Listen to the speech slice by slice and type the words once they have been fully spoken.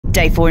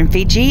Day 4 in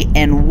Fiji,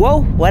 and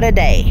whoa, what a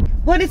day.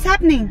 What is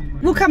happening?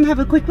 We'll come have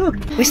a quick look.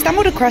 We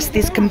stumbled across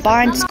this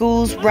combined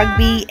schools,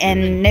 rugby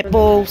and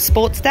netball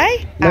sports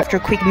day. After a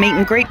quick meet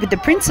and greet with the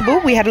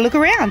principal, we had a look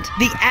around.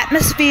 The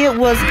atmosphere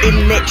was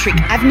electric.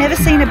 I've never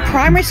seen a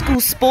primary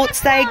school sports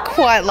day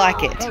quite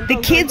like it. The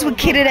kids were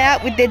kitted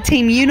out with their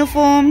team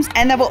uniforms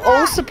and they were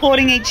all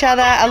supporting each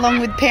other along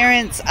with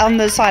parents on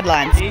the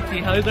sidelines. Thank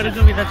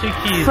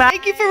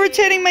you for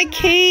returning my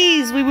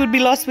keys. We would be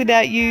lost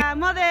without you.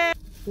 Mother,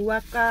 who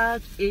I've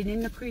got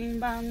in the cream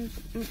buns.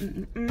 We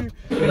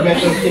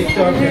met on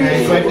TikTok and I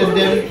invited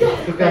them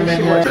to come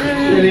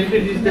and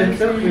introduce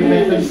themselves. We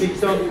met on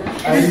TikTok.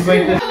 I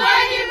invited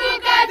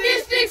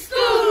District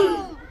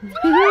School.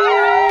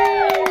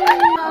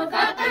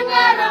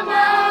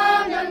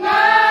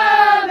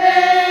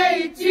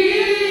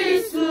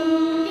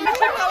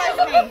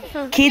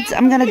 Kids,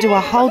 I'm going to do a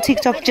whole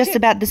TikTok just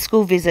about the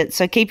school visit,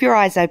 so keep your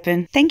eyes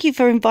open. Thank you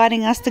for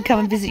inviting us to come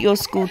and visit your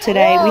school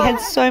today. We had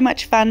so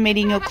much fun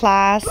meeting your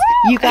class.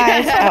 You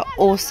guys are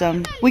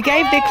awesome. We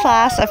gave their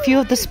class a few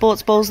of the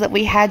sports balls that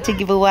we had to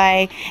give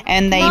away,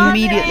 and they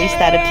immediately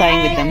started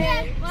playing with them.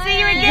 See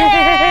you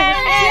again.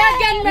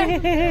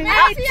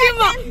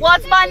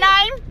 What's my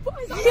name?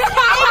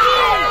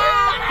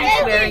 He's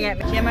swearing at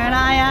me. Gemma and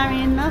I are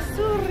in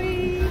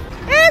Masuri.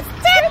 It's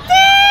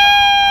Titi!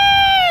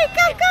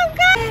 Come, come,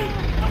 come!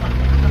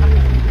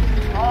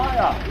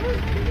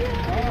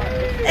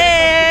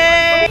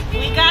 Hey!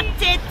 We got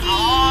Titi!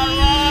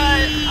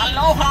 Alright!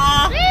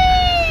 Aloha!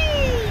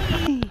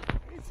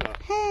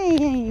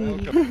 Hey!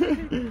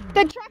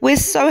 We're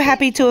so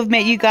happy to have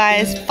met you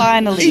guys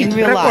finally in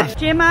real life.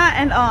 Gemma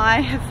and I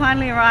have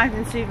finally arrived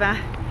in Suva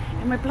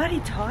and we're bloody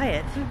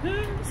tired.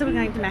 So we're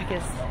going to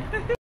Macca's.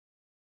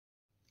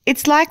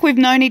 It's like we've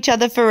known each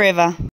other forever.